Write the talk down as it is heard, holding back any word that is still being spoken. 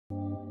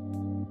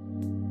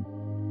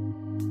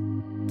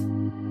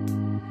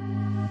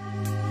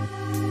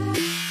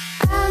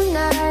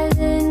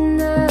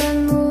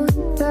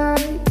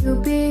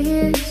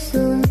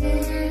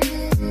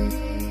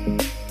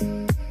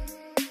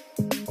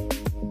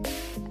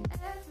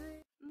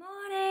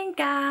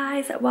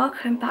guys,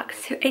 welcome back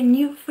to a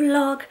new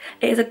vlog.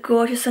 It is a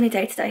gorgeous sunny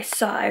day today,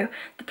 so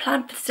the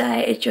plan for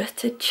today is just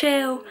to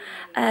chill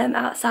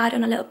outside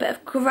on a little bit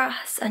of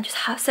grass and just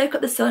soak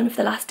up the sun for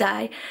the last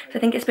day, because I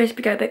think it's supposed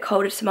to go a bit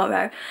colder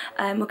tomorrow.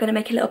 We're going to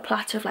make a little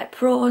platter of like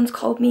prawns,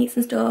 cold meats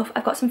and stuff.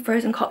 I've got some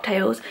frozen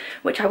cocktails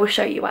which I will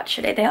show you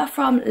actually. They are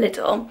from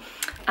Lidl,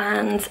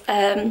 and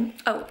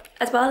oh,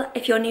 as well,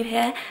 if you're new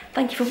here,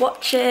 thank you for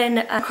watching.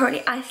 I'm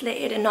currently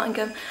isolated in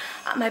Nottingham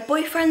at my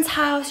boyfriend's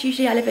house.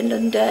 Usually I live in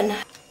London.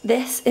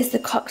 This is the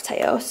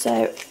cocktail,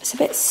 so it's a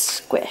bit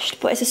squished,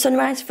 but it's a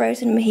sunrise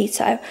frozen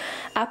mojito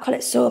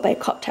alcoholic sorbet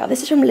cocktail.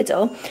 This is from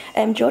Lidl.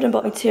 Jordan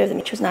bought me 2 of them,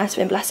 which was nice of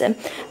him, bless him.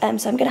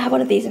 So I'm going to have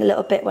one of these in a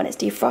little bit when it's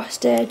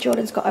defrosted.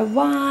 Jordan's got a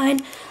wine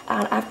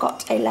and I've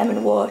got a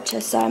lemon water.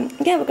 So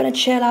yeah, we're going to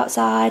chill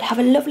outside, have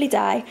a lovely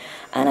day,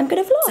 and I'm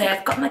going to vlog. So yeah,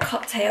 I've got my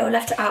cocktail,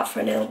 left it out for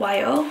a little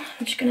while.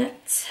 I'm just going to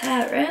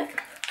tear it.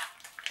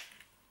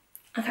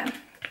 Okay,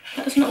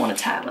 that does not want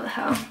to tear, what the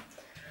hell.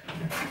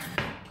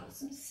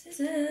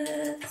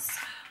 Scissors.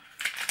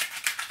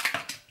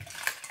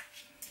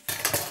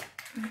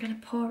 I'm gonna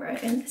pour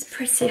it in. It's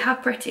pretty. How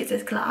pretty is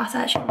this glass?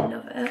 I actually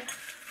love it.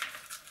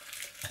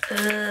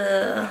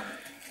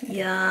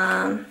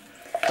 Yum.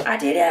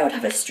 Ideally I would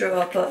have a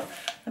straw, but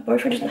my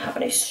boyfriend doesn't have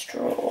any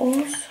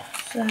straws,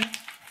 so.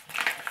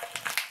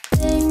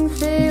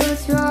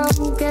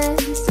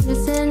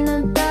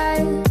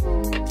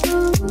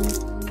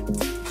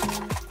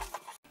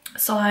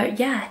 So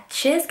yeah,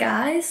 cheers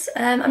guys.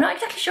 I'm not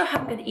exactly sure how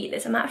I'm going to eat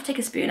this. I might have to take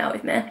a spoon out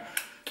with me.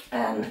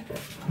 I'm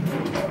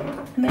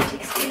going to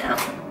take a spoon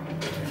out.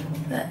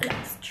 But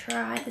let's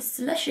try the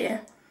slushy.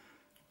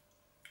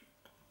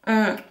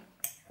 Oh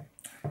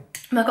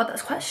my god,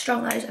 that's quite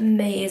strong. That is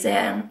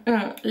amazing.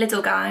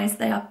 Lidl guys,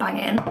 they are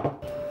banging.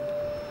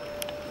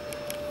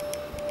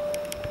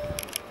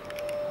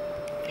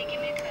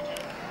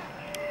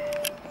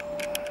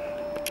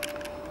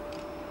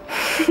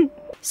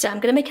 So I'm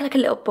going to make like a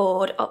little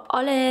board of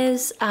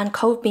olives and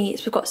cold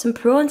meats. We've got some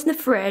prawns in the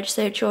fridge,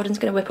 so Jordan's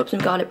going to whip up some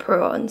garlic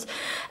prawns.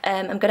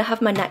 I'm going to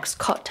have my next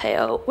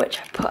cocktail, which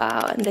I put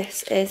out, and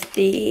this is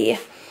the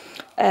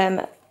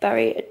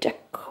berry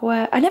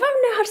decor. I never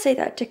know how to say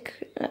that,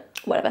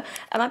 whatever.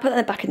 I might put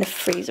that back in the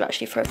freezer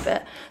actually for a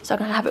bit, so I'm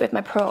going to have it with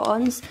my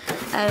prawns.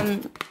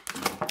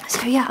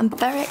 So yeah, I'm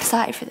very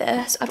excited for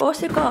this. I've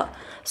also got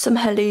some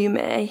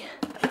halloumi,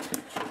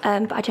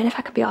 but I don't know if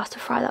I could be asked to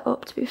fry that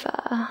up, to be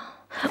fair.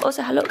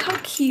 Also, look how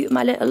cute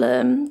my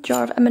little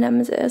jar of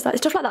M&Ms is. Like,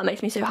 stuff like that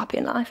makes me so happy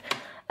in life.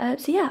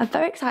 So yeah, I'm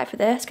very excited for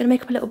this. Gonna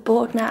make up a little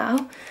board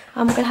now,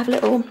 and we're gonna have a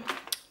little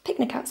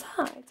picnic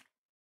outside.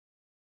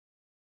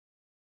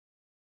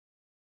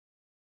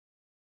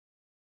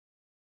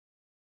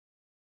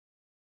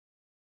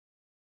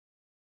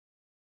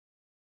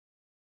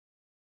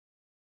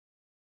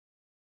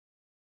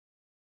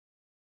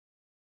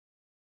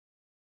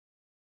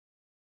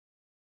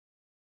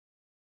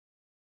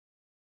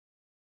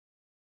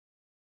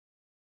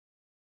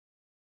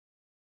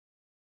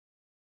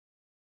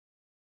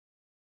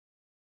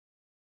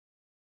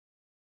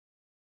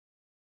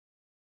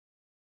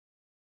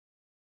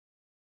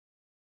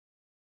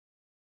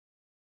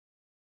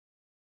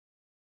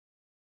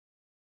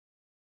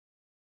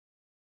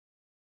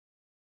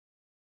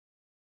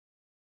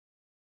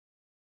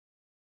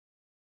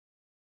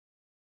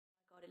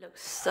 It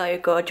looks so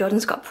good.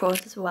 Jordan's got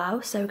prawns as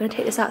well, so we're going to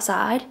take this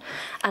outside,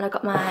 and I've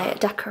got my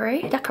decory,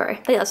 I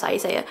think that's how you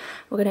say it.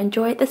 We're going to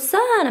enjoy the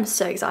sun. I'm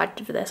so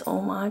excited for this,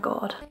 oh my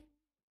god.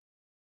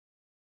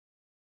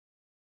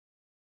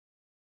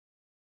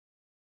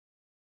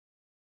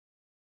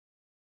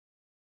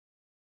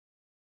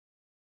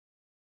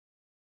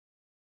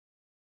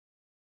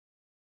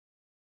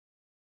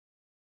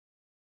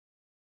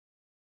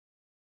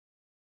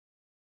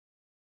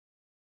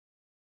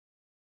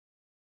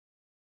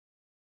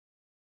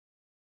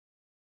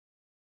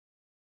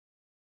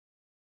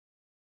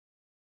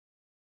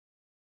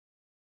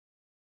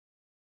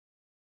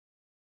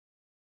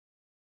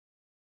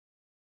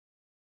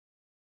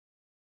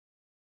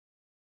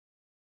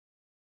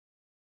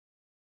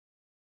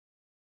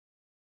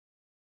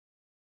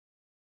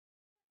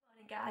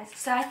 Guys,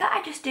 so I thought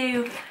I'd just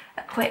do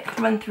a quick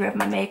run through of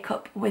my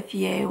makeup with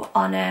you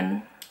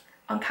on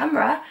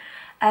camera,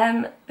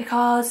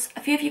 because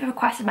a few of you have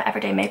requested my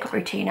everyday makeup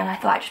routine, and I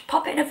thought I'd just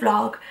pop it in a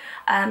vlog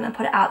and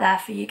put it out there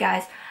for you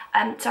guys.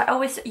 So I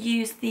always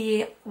use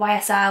the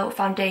YSL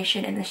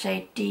foundation in the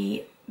shade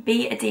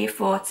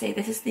D40.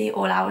 This is the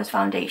All Hours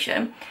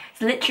foundation.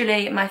 It's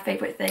literally my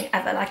favourite thing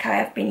ever. Like, I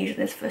have been using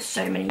this for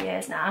so many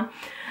years now.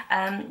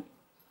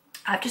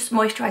 I've just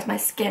moisturised my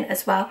skin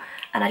as well,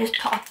 and I just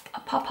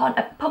pop on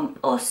a pump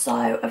or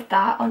so of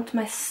that onto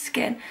my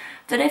skin.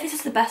 Don't know if this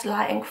is the best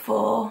lighting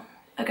for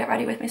a get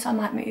ready with me, so I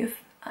might move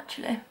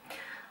actually.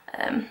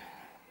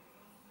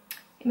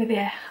 Maybe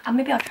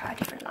I'll try a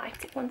different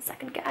lighting. 1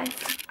 second guys.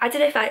 I don't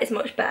know if that is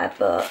much better,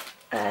 but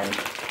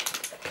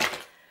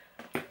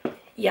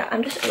yeah,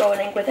 I'm just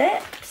rolling with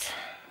it.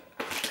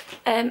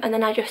 And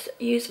then I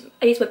use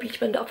my beauty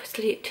blender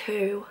obviously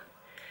to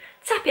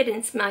tap it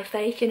into my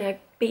face, you know,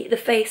 Beat the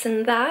Face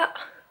and That.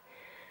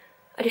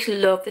 I just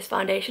love this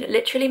foundation. It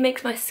literally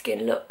makes my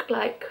skin look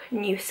like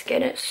new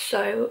skin. It's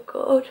so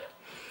good.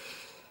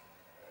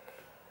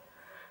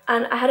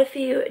 And I had a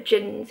few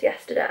gins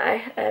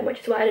yesterday, which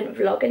is why I didn't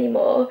vlog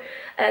anymore.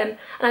 And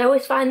I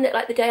always find that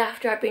like the day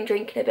after I've been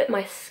drinking a bit,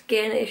 my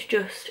skin is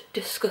just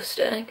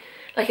disgusting.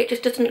 Like it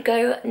just doesn't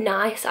go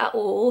nice at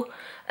all,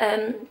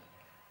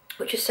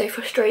 which is so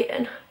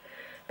frustrating.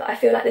 But I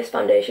feel like this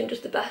foundation does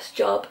the best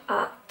job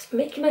at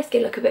making my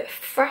skin look a bit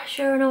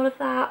fresher and all of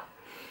that.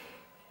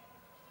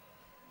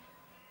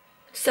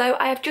 So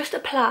I have just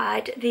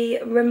applied the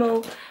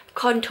Rimmel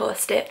contour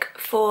stick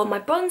for my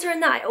bronzer,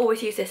 and that I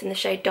always use this in the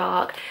shade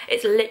Dark.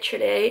 It's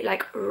literally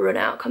like run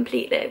out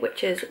completely,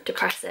 which is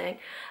depressing.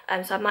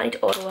 So I might need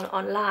to order one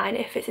online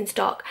if it's in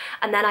stock.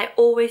 And then I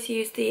always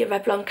use the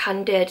Revlon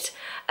Candid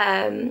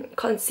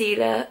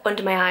concealer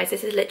under my eyes.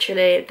 This is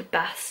literally the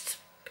best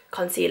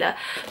concealer.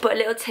 But a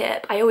little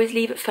tip, I always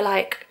leave it for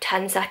like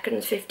 10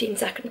 seconds, 15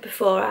 seconds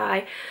before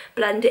I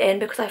blend it in,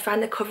 because I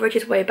find the coverage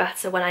is way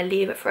better when I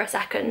leave it for a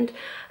second.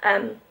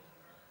 And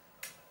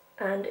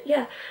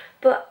yeah,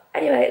 but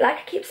anyway, like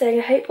I keep saying,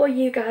 I hope all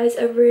you guys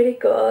are really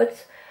good.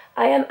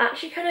 I am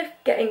actually kind of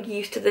getting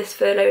used to this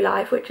furlough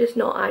life, which is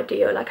not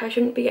ideal. Like I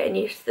shouldn't be getting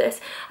used to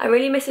this. I'm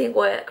really missing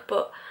work,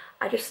 but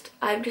I'm just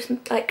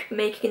like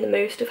making the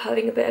most of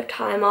having a bit of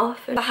time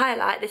off. And the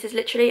highlight, this is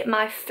literally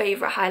my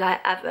favourite highlight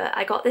ever.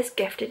 I got this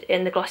gifted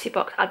in the Glossy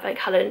Box advent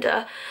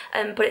calendar,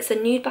 but it's a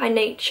Nude by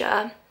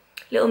Nature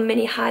little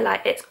mini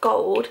highlight. It's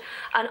gold,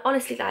 and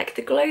honestly, like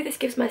the glow this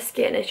gives my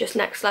skin is just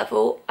next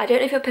level. I don't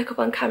know if you'll pick up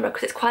on camera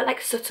because it's quite like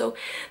subtle,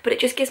 but it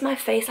just gives my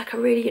face like a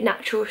really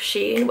natural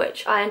sheen,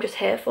 which I am just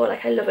here for.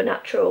 Like I love a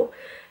natural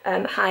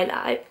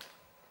highlight.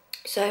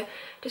 So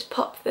just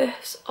pop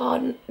this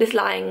on. This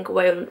lying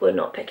will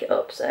not pick it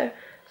up, so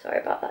sorry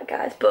about that,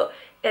 guys. But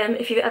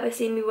if you've ever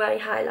seen me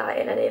wearing highlight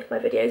in any of my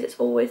videos, it's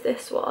always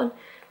this one,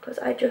 because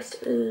I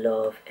just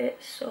love it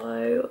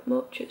so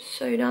much. It's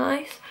so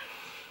nice.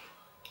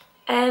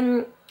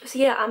 So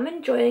yeah, I'm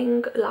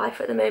enjoying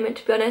life at the moment,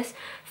 to be honest.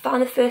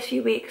 Found the first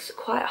few weeks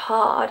quite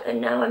hard,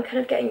 and now I'm kind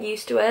of getting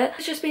used to it.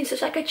 It's just been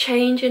such like a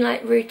change in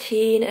like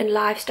routine and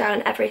lifestyle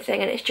and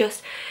everything, and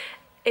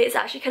it's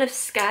actually kind of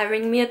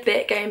scaring me a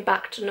bit going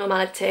back to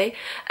normality,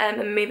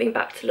 and moving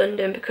back to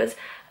London, because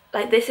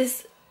like this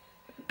is,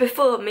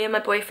 before, me and my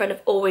boyfriend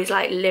have always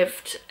like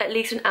lived at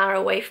least an hour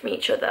away from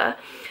each other,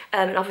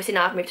 and obviously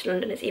now I've moved to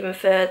London, it's even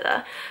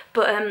further.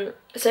 But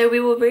so we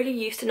were really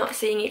used to not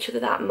seeing each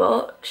other that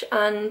much.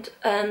 And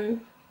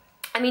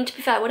I mean, to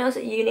be fair, when I was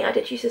at uni I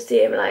did used to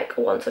see him like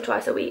once or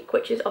twice a week,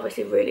 which is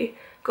obviously really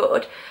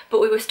good,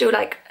 but we were still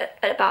like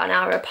at about an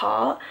hour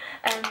apart.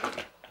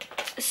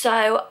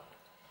 So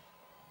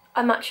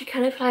I'm actually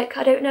kind of like,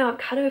 I don't know, I'm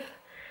kind of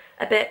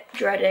a bit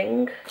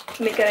dreading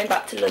me going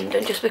back to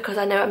London, just because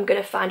I know I'm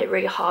going to find it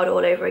really hard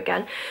all over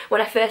again.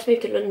 When I first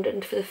moved to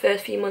London, for the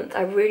first few months,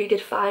 I really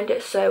did find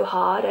it so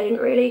hard. I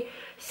didn't really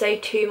say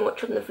too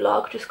much on the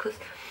vlog just because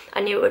I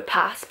knew it would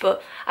pass,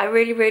 but I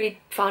really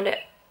found it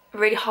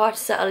really hard to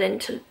settle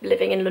into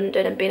living in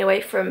London and being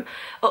away from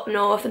up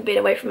north and being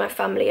away from my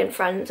family and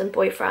friends and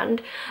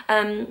boyfriend.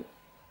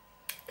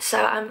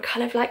 So I'm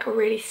kind of like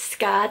really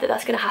scared that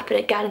that's going to happen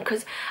again,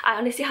 because I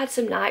honestly had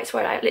some nights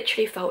where I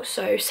literally felt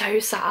so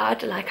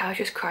sad, and like I was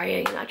just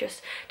crying and I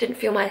just didn't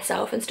feel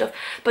myself and stuff.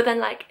 But then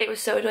like it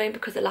was so annoying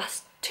because the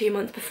last 2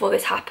 months before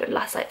this happened,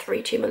 last like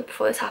 2 months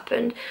before this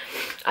happened,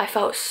 I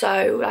felt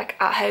so like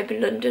at home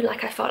in London.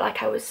 Like I felt like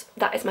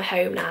that is my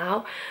home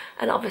now.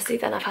 And obviously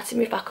then I've had to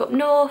move back up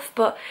north,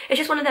 but it's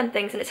just one of them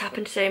things, and it's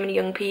happened to so many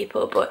young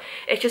people, but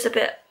it's just a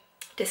bit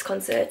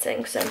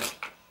disconcerting. So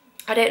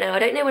I don't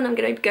know when I'm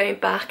going to be going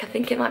back. I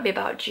think it might be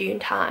about June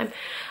time,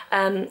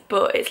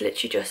 but it's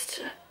literally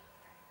just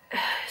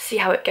see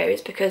how it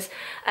goes, because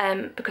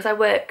I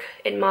work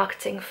in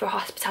marketing for a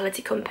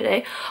hospitality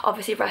company.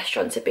 Obviously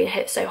restaurants have been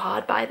hit so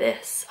hard by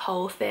this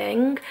whole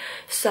thing,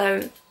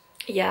 so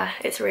yeah,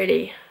 it's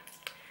really,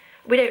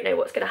 we don't know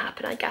what's going to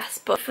happen, I guess.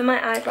 But for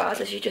my eyebrows,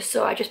 as you just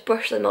saw, I just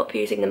brushed them up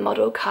using the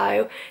Model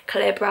Co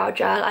clear brow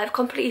gel. I've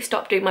completely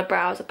stopped doing my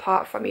brows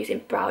apart from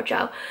using brow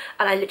gel,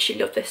 and I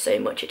literally love this so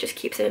much. It just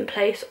keeps them in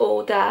place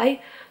all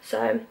day.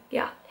 So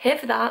yeah, here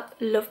for that.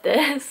 Love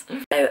this.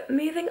 So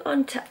moving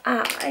on to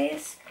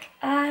eyes,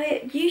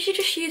 I usually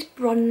just use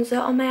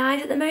bronzer on my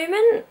eyes at the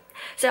moment.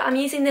 So I'm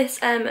using this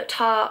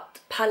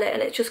Tarte palette,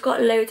 and it's just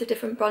got loads of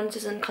different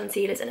bronzers and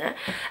concealers in it.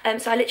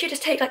 So I literally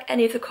just take like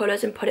any of the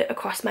colours and put it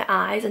across my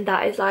eyes, and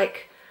that is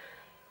like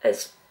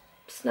as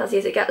snazzy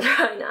as it gets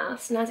right now.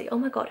 Snazzy, oh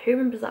my god, who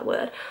remembers that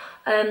word?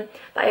 But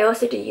I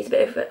also do use a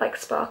bit of like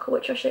sparkle,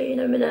 which I'll show you in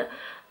a minute.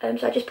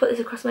 So I just put this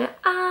across my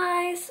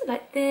eyes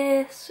like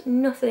this.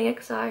 Nothing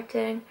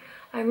exciting.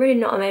 I'm really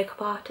not a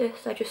makeup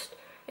artist. I just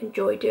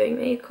enjoy doing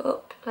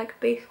makeup, like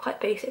quite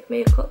basic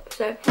makeup.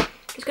 So I'm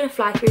just going to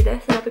fly through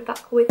this and I'll be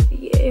back with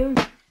you.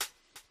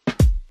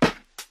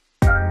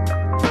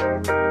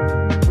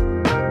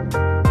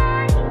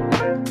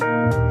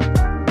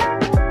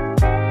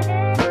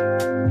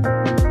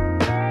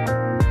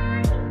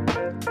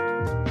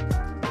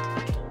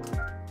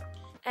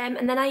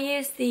 And then I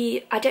use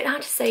the, I don't know how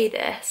to say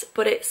this,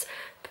 but it's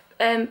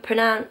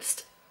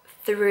pronounced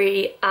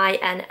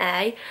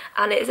 3INA,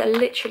 and it's a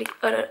literally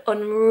an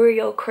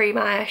unreal cream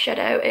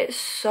eyeshadow. It's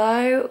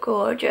so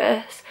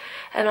gorgeous,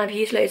 and I've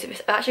used loads of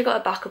this. I've actually got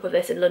a backup of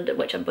this in London,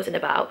 which I'm buzzing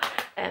about,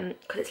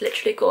 because it's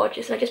literally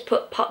gorgeous. And I just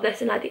pop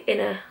this in like the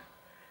inner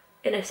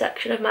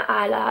section of my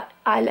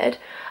eyelid,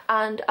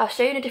 and I'll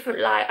show you in a different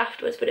light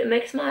afterwards, but it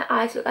makes my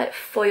eyes look like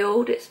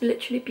foiled. It's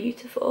literally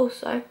beautiful.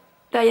 So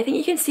there, I think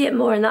you can see it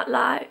more in that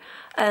light.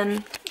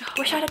 I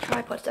wish I had a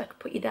tripod so I could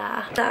put you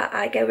there. That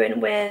I go in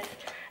with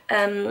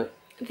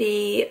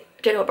the, I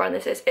don't know what brand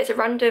this is, it's a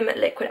random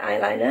liquid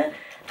eyeliner,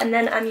 and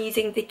then I'm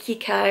using the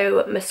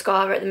Kiko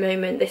mascara at the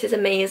moment. This is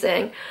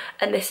amazing,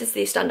 and this is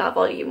the Standout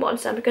Volume one,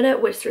 so I'm gonna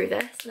whiz through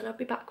this and then I'll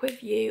be back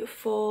with you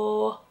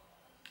for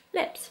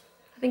lips,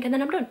 I think, and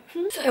then I'm done.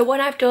 So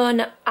when I've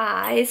done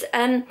eyes,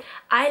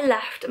 I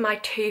left my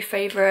 2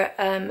 favourite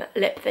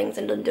lip things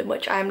in London,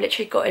 which I'm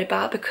literally gutted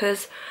about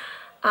because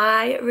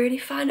I really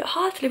find it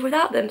hard to live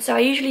without them. So I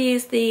usually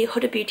use the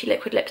Huda Beauty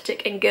liquid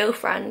lipstick in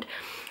Girlfriend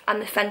and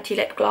the Fenty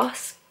lip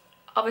gloss.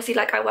 Obviously,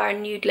 like, I wear a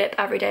nude lip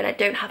every day and I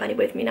don't have any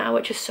with me now,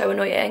 which is so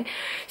annoying.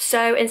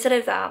 So instead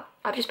of that,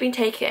 I've just been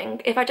taking,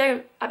 I've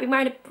been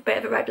wearing a bit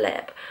of a red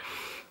lip,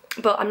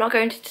 but I'm not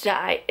going to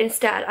today.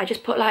 Instead, I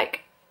just put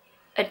like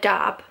a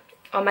dab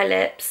on my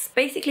lips,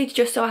 basically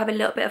just so I have a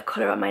little bit of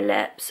colour on my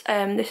lips.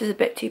 This is a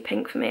bit too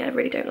pink for me, I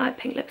really don't like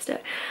pink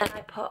lipstick. And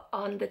I put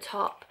on the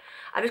top,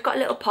 I've just got a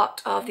little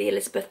pot of the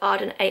Elizabeth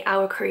Arden 8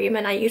 Hour Cream,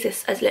 and I use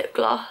this as lip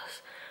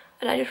gloss,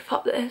 and I just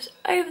pop this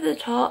over the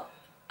top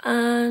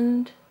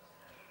and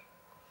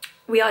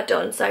we are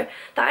done. So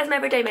that is my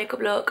everyday makeup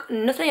look.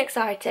 Nothing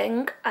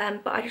exciting,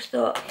 but I just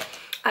thought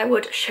I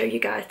would show you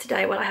guys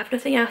today while I have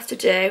nothing else to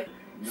do.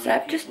 So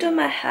I've just done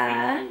my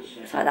hair,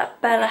 it's like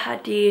that Bella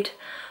Hadid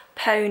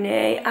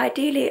pony.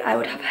 Ideally I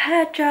would have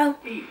hair gel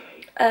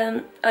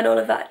and all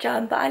of that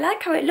jam, but I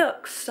like how it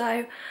looks,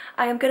 so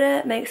I am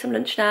gonna make some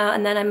lunch now,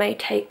 and then I may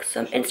take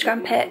some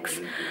Instagram pics.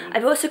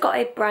 I've also got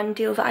a brand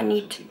deal that I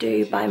need to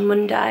do by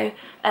Monday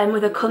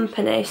with a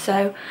company,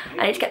 so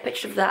I need to get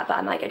pictures of that, but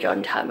I might get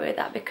John to help me with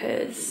that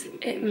because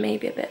it may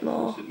be a bit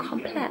more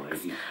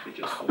complex.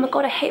 Oh my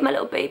god, I hate my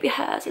little baby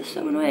hairs, it's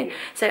so annoying.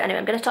 So anyway,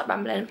 I'm gonna stop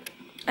rambling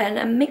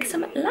and make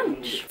some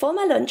lunch. For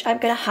my lunch, I'm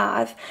gonna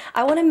have,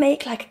 I want to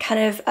make like a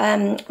kind of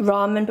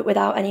ramen but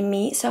without any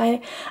meat.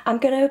 So I'm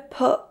gonna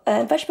put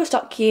vegetable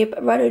stock cube,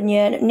 red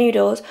onion,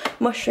 noodles,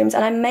 mushrooms,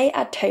 and I may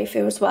add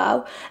tofu as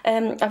well.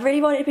 I've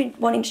really been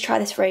wanting to try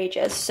this for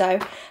ages, so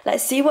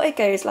let's see what it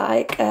goes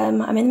like. I'm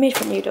in the mood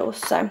for noodles,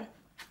 so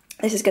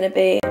this is gonna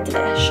be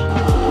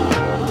delish.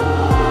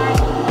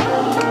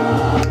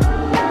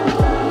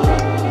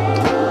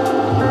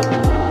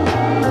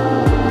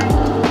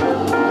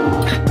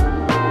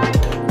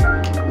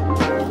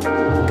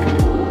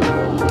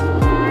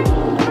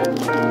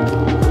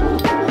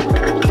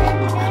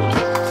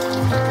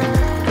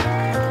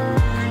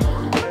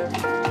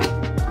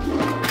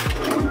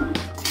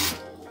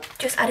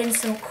 Adding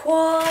some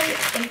corn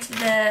into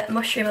the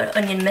mushroom and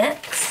onion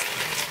mix.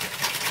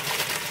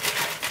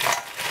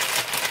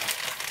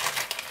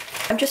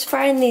 I'm just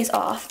frying these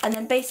off, and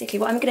then basically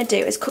what I'm going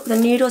to do is cook the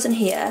noodles in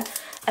here,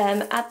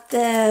 add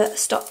the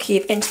stock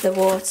cube into the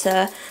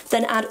water,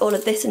 then add all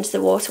of this into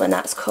the water when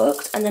that's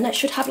cooked, and then it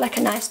should have like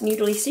a nice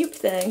noodly soup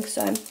thing.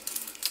 So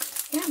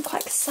yeah, I'm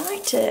quite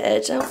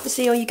excited.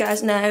 Obviously all you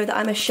guys know that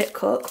I'm a shit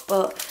cook,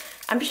 but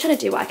I'm just trying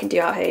to do what I can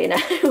do out here, you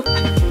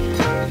know.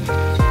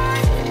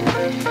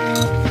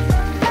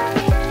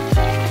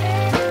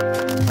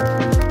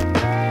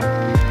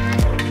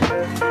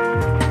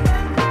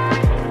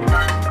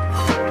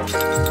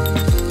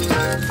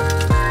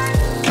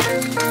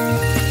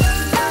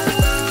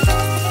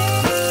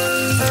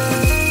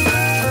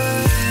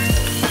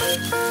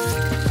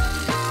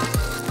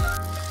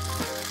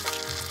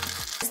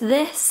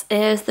 This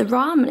is the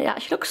ramen. It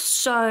actually looks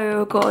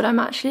so good. I'm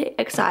actually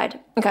excited.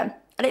 Okay,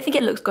 I don't think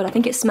it looks good. I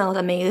think it smells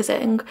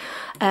amazing.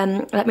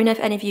 Let me know if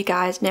any of you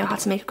guys know how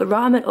to make a good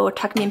ramen, or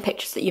tag me in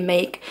pictures that you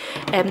make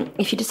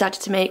if you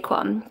decided to make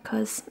one,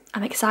 because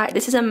I'm excited.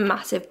 This is a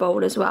massive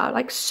bowl as well,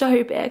 like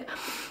so big.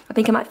 I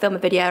think I might film a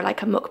video,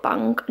 like a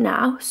mukbang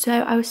now, so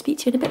I will speak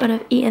to you in a bit when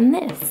I've eaten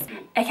this.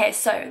 Okay,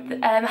 so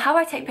how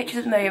I take pictures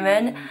at the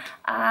moment,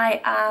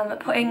 I am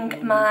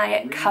putting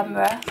my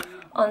camera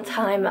on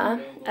timer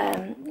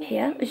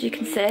here, as you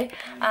can see,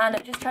 and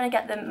I'm just trying to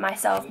get them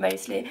myself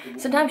mostly.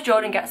 Sometimes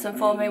Jordan gets them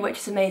for me, which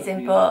is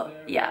amazing,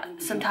 but yeah,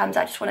 sometimes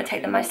I just want to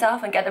take them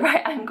myself and get the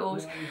right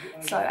angles.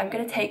 So I'm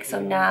going to take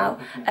some now.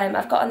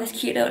 I've got on this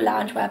cute little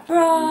loungewear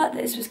bra.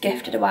 This was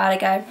gifted a while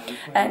ago.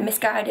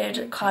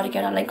 Misguided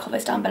cardigan, I'll link all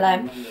this down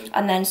below.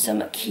 And then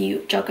some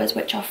cute joggers,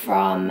 which are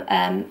from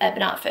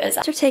Urban Outfitters.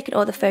 After I've taken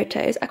all the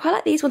photos, I quite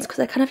like these ones because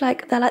they're kind of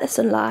like, they're like the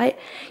sunlight,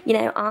 you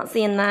know,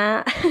 artsy and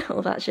that,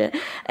 all that shit.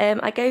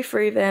 I go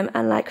through them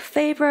and like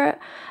favourite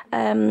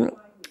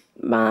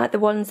the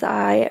ones that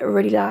I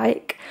really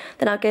like,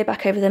 then I'll go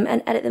back over them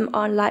and edit them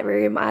on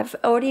Lightroom. I've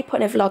already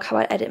put in a vlog how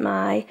I edit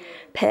my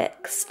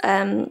pics,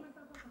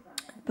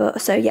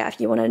 But so yeah,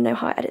 if you want to know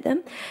how I edit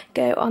them,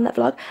 go on that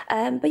vlog.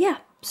 But yeah,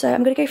 so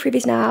I'm going to go through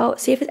these now,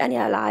 see if there's any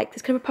I like.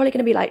 There's probably going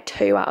to be like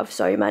 2 out of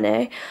so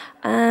many.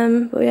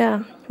 But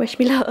yeah, wish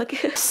me luck.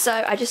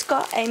 So I just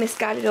got Ames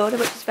guided order,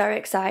 which is very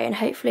exciting.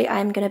 Hopefully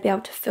I'm going to be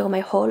able to film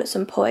a haul at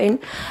some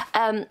point.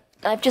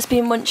 I've just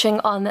been munching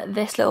on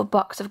this little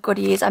box of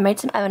goodies. I made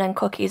some M&M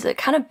cookies that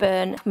kind of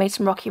burn. I've made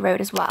some Rocky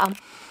Road as well.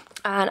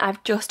 And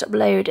I've just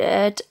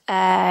uploaded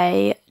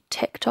a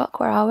TikTok.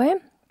 Where are we?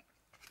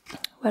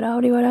 Where are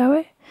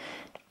we?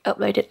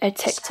 Uploaded a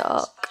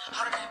TikTok.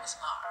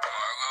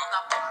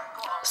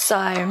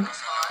 So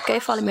go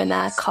follow me in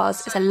there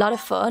because it's a lot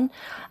of fun.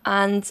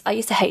 And I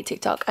used to hate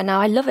TikTok and now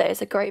I love it.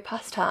 It's a great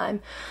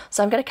pastime.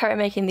 So I'm going to carry on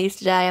making these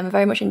today. I'm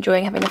very much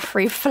enjoying having a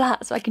free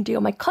flat so I can do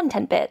all my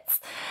content bits.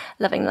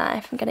 Loving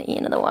life. I'm going to eat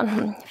another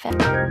one.